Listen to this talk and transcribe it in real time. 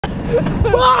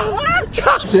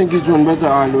Think it's doing better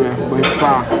all the way, by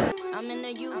far. I'm in the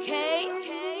UK.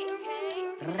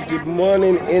 Good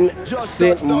morning in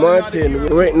St. Martin.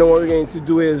 Right now what we're going to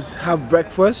do is have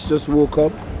breakfast. Just woke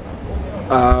up.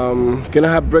 Gonna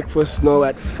have breakfast now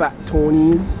at Fat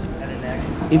Tony's.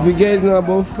 If you guys know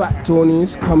about Fat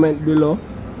Tony's, comment below.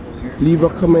 Leave a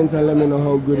comment and let me know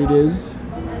how good it is.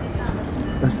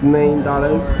 That's $9.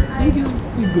 I think it's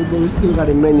pretty good, but we still got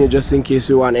a menu just in case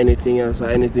we want anything else or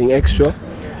anything extra.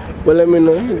 But let me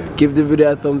know. Give the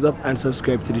video a thumbs up and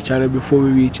subscribe to the channel before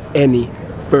we reach any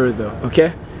further.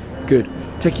 Okay? Good.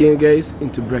 Taking you guys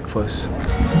into breakfast.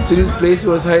 So this place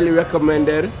was highly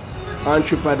recommended on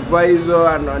TripAdvisor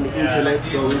and on the internet,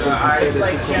 so we just decided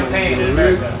to come and see what it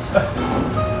is.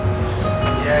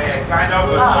 Kind of.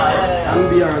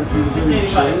 Ambiance is really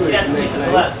chill with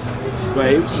nightlife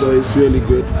vibe, so it's really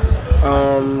good.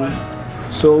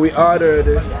 So we ordered,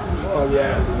 we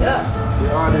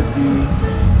ordered the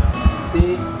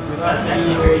steak with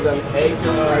potatoes and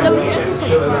eggs and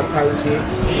serving and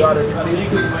pancakes. We ordered the same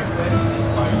thing.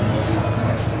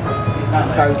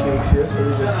 Pancakes here, so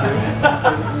we just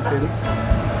eating.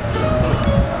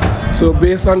 So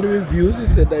based on the reviews, he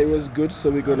said that it was good, so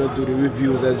we're gonna do the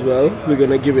reviews as well. We're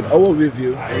gonna give it our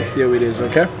review and see how it is,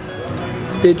 okay?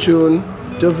 Stay tuned.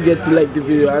 Don't forget to like the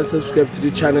video and subscribe to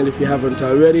the channel if you haven't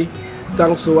already.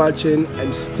 Thanks for watching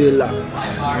and stay locked.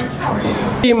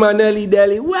 Hey Manelli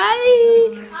Deli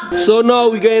Wally! So now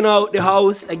we're going out the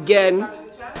house again.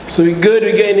 So we're good,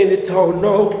 we're getting in the town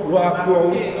now. Walk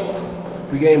around.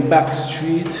 We're getting back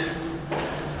street,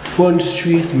 front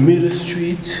street, middle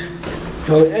street.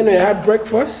 So anyway, I had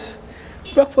breakfast.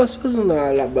 Breakfast wasn't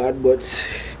all that bad, but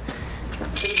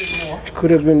it could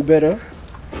have been better.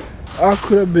 I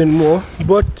could have been more,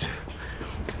 but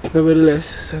nevertheless,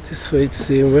 satisfied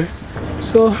same way.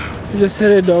 So we just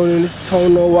headed down in this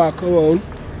town now, walk around,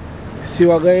 see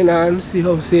what's going on, see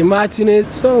how St. Martin is.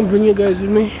 So I'm bringing you guys with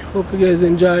me. Hope you guys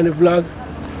enjoying the vlog.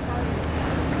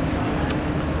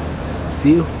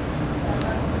 See you.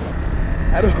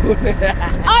 I don't know.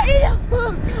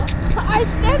 I'm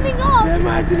standing up. St.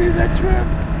 Martin is a trip.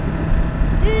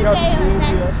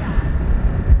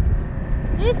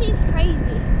 This is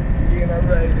crazy. You're gonna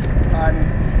ride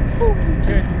on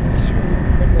security for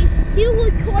streets. He'll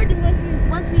record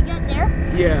once we get there.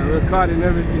 Yeah, we're recording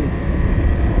everything.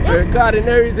 Yep. We're recording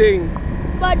everything.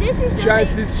 But this is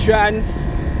Trans is trans.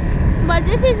 But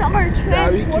this is our transport.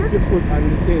 Sorry, keep your foot on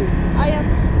the thing. I am.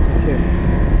 Okay.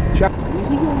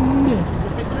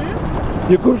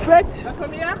 You could fit? That's what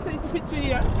me asked you to picture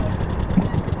here.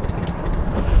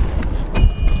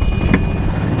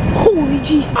 Holy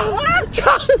Jesus. Come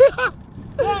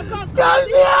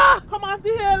off the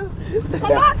hill. Come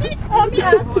off the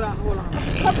hill. Hold on.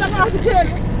 Come off the hill.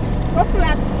 Go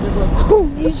flat.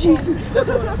 Holy Jesus.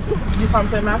 You from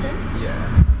St. Martin?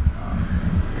 Yeah.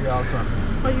 We all from.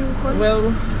 Are you recording?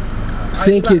 Well,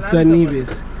 St. Kitts and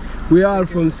Nevis. We're all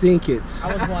from St. Kitts.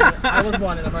 I was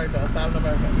born in America, so I'm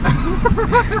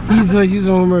American. He's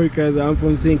from America, so I'm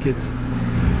from St. Kitts.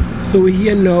 So we're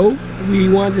here now. We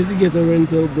wanted to get a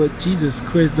rental, but Jesus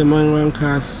Christ, the man ran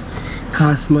cost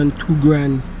man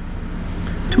 $2,000.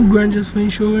 $2,000 just for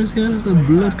insurance here. That's a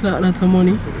blood clot lot of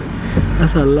money.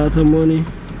 That's a lot of money.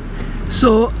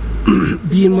 So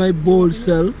being my bold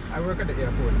self, I work at the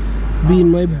airport. being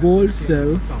my bold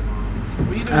self,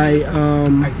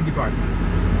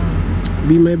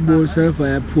 I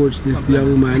approached this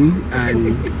young man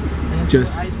and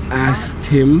just asked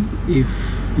him if,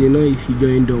 you know, if he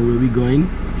going down where we going,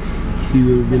 if he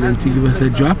will be willing to give us a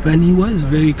drop, and he was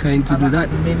very kind to do that.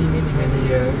 Many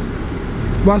years.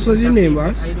 Boss, what's your name,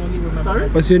 boss? I don't even remember. Sorry?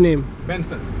 What's your name?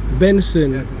 Benson.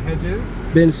 Benson. Yes, Hedges.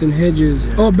 Benson Hedges.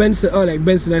 Yeah. Oh, Benson. Oh, like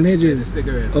Benson and Hedges.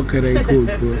 Cigarette. Okay, then cool.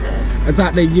 I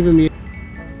thought they giving me.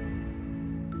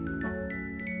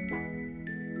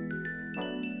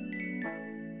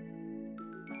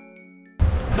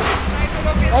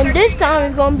 And this time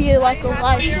it's gonna be like a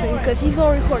live stream because he's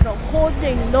gonna record the whole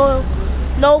thing, no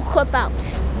clip outs.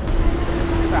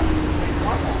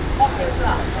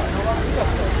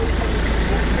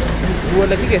 well,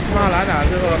 let me get smaller now. I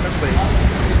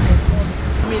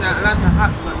mean, Atlanta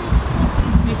hot, but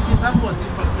this is not what this.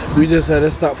 We just had to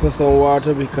stop for some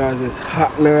water because it's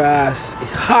hot in our ass.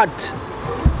 It's hot.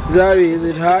 Zari, is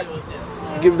it hot?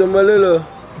 Give them a little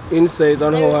insight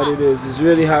on how hot it is. It's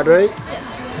really hot, right?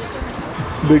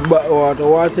 Big bottle water.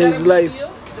 Water is life.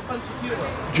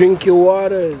 Drink your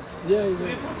waters. Yeah, it's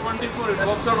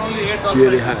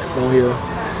really hot down here.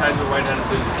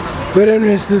 But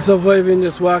anyway, still surviving,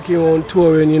 just walking around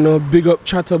touring, you know. Big up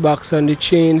Chatterbox and the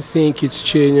chain, St. Kitts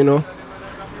chain, you know.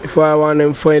 If I want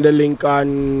them, find the link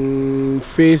on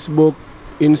Facebook,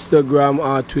 Instagram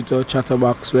or Twitter,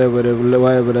 Chatterbox, wherever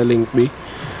the link be.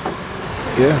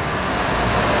 Yeah.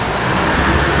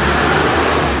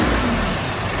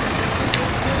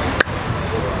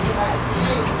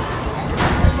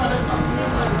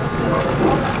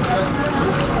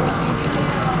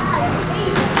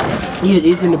 You're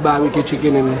eating the barbecue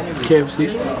chicken in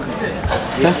KFC.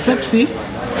 That's Pepsi.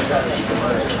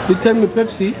 You tell me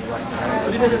Pepsi.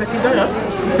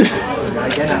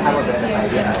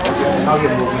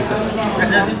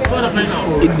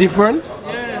 It's different?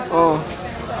 Oh.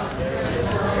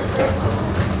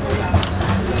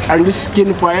 And the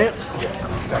skin for it,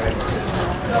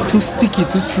 too sticky,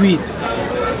 too sweet.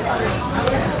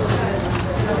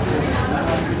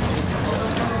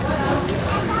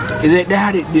 It's like they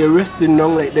had it, they're resting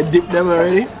down, like they dipped them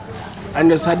already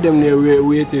and just had them there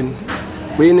waiting.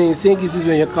 But you know, in St. Kitts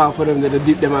when you call for them, they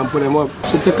dip them and put them up.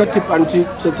 So take a tip,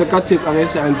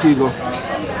 against Antigua.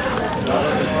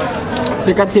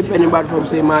 Take a tip, anybody from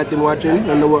St. Martin watching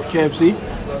and they work KFC,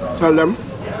 tell them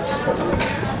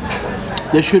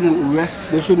they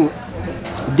shouldn't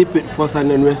dip it first and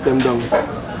then rest them down.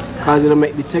 Because it'll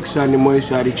make the texture and the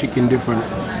moisture of the chicken different.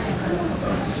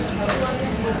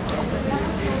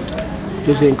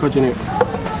 Just ain't cutting it.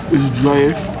 It's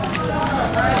dry.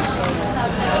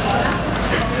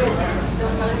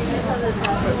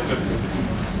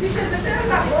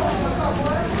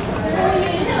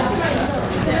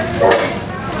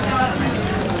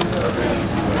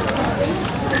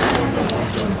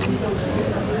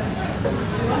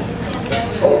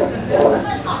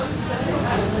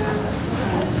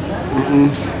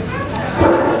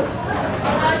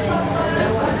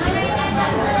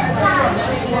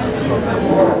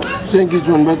 St. Kitts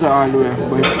one better all the way,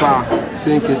 by far.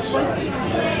 St. Kitts.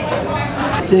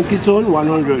 St. Kitts one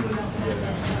 100.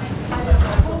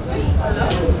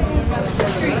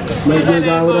 My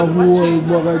dad with a whole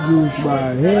bag of juice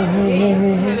bar. Hey.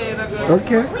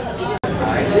 Okay.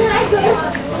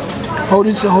 How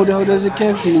does the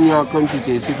KFC in your country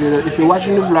taste? If you're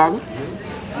watching the vlog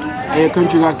and your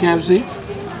country got KFC,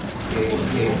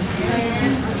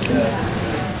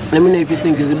 let me know if you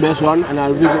think it's the best one, and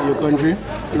I'll visit your country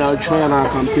and I'll try and I'll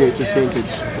compare it to St.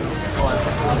 Kitts.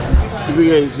 If you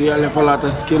guys see, I left a lot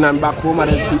of skin and back home I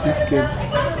just eat the skin.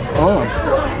 Oh.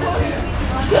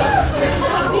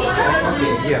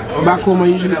 Back home I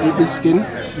usually eat the skin,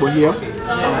 but here.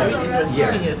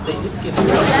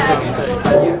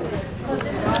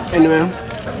 Anyway.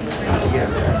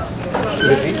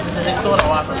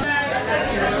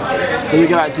 When we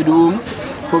got to the room,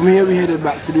 from here we headed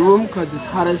back to the room because it's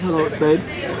hot as hell outside.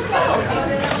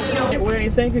 Where are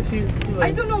you thinking she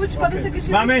I don't know which part of the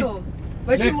she Mommy, went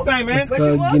to. next time, man. It's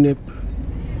called guinea.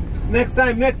 Next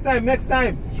time.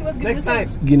 She was Next time.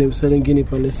 Guinea, selling guinea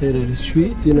on the side of the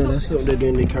street. You know, that's something they do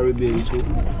in the Caribbean too.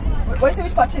 Wait, so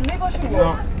which part? She live or she work?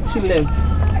 No, she live.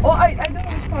 Oh, I don't know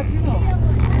which part, you know.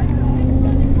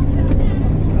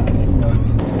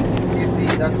 You see,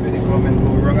 that's where the government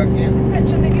go wrong again.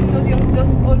 Pension they give those young,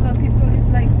 just older people is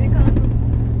like they can't.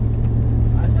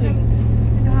 I think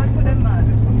It's hard for them, man.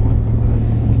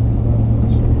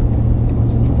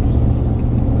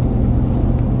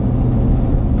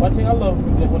 one thing I love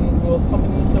when we was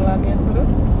coming into land yesterday,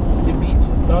 the beach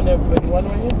down there by the one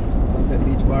way. Sunset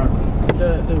Beach Bar.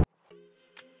 The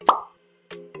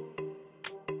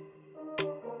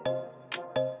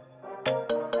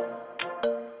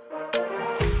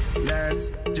Let's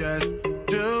just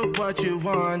do what you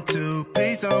want to.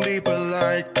 Please don't be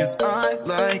polite, cause I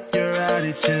like your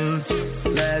attitude.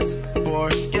 Let's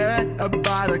forget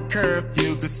about a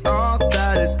curfew, cause all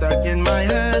that is stuck in my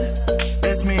head.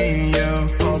 It's me and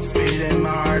you, pulse speed and my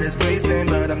heart is racing,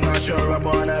 but I'm not sure I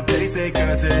wanna face it,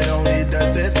 cause it only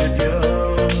does this with you.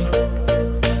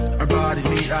 Our bodies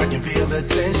meet, I can feel the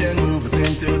tension, move us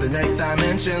into the next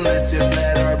dimension. Let's just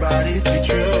let our bodies be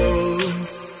true.